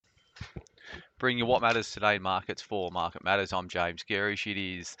Bring you what matters today, markets for Market Matters. I'm James Garish. It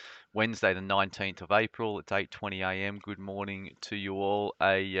is Wednesday, the 19th of April. It's 8:20 a.m. Good morning to you all.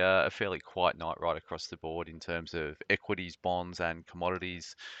 A fairly quiet night right across the board in terms of equities, bonds, and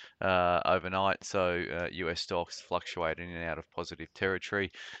commodities overnight. So US stocks fluctuated in and out of positive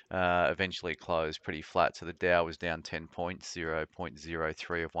territory. Eventually closed pretty flat. So the Dow was down 10 points,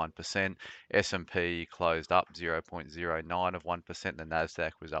 0.03 of 1%. S&P closed up 0.09 of 1%. The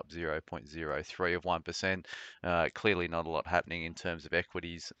Nasdaq was up 0.03 of 1%. Clearly not a lot happening in terms of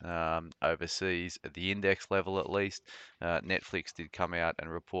equities overseas at the index level at least. Netflix did come out and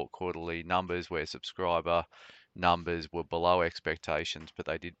report quarterly numbers where subscriber numbers were below expectations, but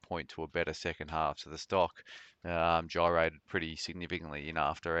they did point to a better second half. So the stock gyrated pretty significantly in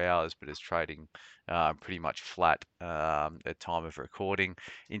after hours, but is trading pretty much flat at time of recording.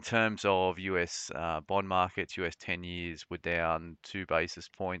 In terms of US bond markets, US 10 years were down 2 basis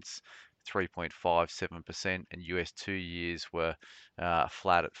points, 3.57%, and US 2 years were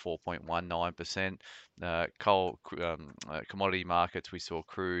flat at 4.19%. Commodity markets, we saw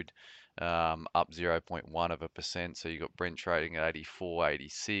crude up 0.1%. So you got Brent trading at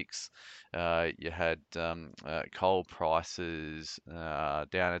 84.86. You had coal prices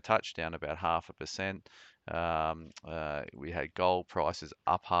down a touch, down about 0.5%. We had gold prices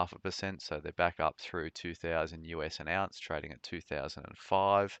up 0.5%, so they're back up through 2,000 US an ounce, trading at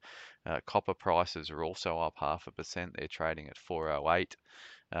 2005. Copper prices are also up 0.5%. They're trading at 408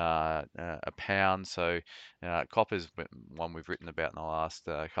 a pound. So copper's one we've written about in the last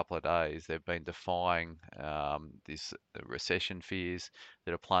couple of days. They've been defying this recession fears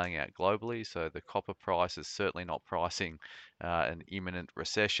that are playing out globally. So the copper price is certainly not pricing an imminent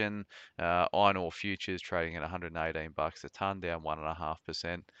recession. Iron ore futures trading at 118 bucks a ton, down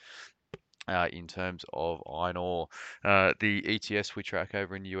 1.5%. In terms of iron ore. The ETFs we track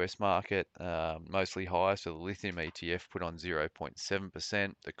over in the US market, mostly higher. So the lithium ETF put on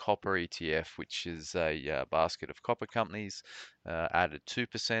 0.7%. The copper ETF, which is a basket of copper companies, added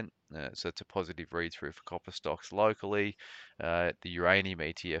 2%. So it's a positive read through for copper stocks locally. The uranium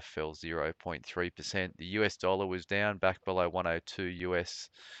ETF fell 0.3%. The US dollar was down back below 102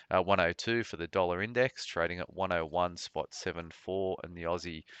 102 for the dollar index, trading at 101.74, and the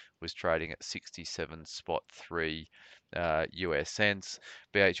Aussie was trading at 67.3 US cents.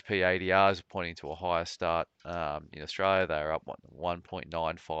 BHP ADRs are pointing to a higher start in Australia. They're up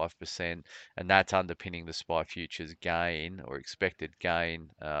 1.95%, and that's underpinning the SPI futures gain or expected gain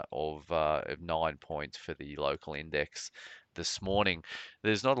of 9 points for the local index this morning.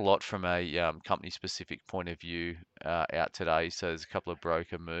 There's not a lot from a company-specific point of view out today, so there's a couple of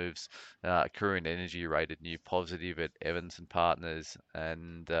broker moves. Korean Energy rated new positive at Evans and Partners,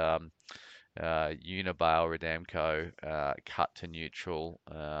 and Unibail Rodamco cut to neutral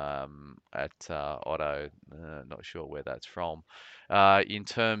at Otto. Not sure where that's from. In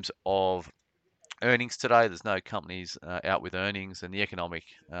terms of earnings today, there's no companies out with earnings, and the economic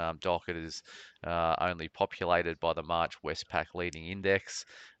docket is only populated by the March Westpac leading index.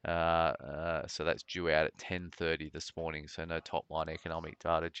 So that's due out at 10:30 this morning. So no top line economic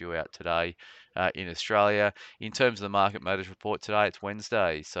data due out today in Australia. In terms of the Market Matters report today, it's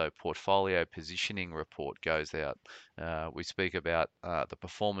Wednesday, so portfolio positioning report goes out. We speak about the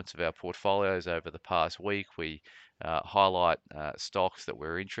performance of our portfolios over the past week. We highlight stocks that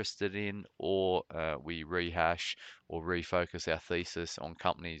we're interested in, or we rehash or refocus our thesis on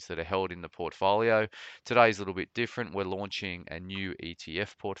companies that are held in the portfolio. Today's a little bit different. We're launching a new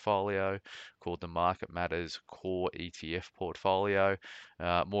ETF portfolio called the Market Matters Core ETF portfolio.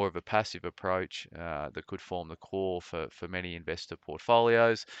 More of a passive approach that could form the core for many investor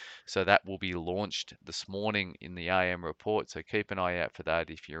portfolios. So that will be launched this morning in the AM report. So keep an eye out for that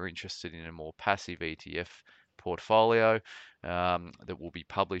if you're interested in a more passive ETF portfolio that will be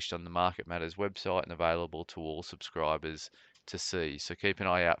published on the Market Matters website and available to all subscribers to see. So keep an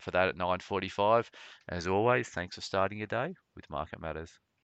eye out for that at 9:45. As always, thanks for starting your day with Market Matters.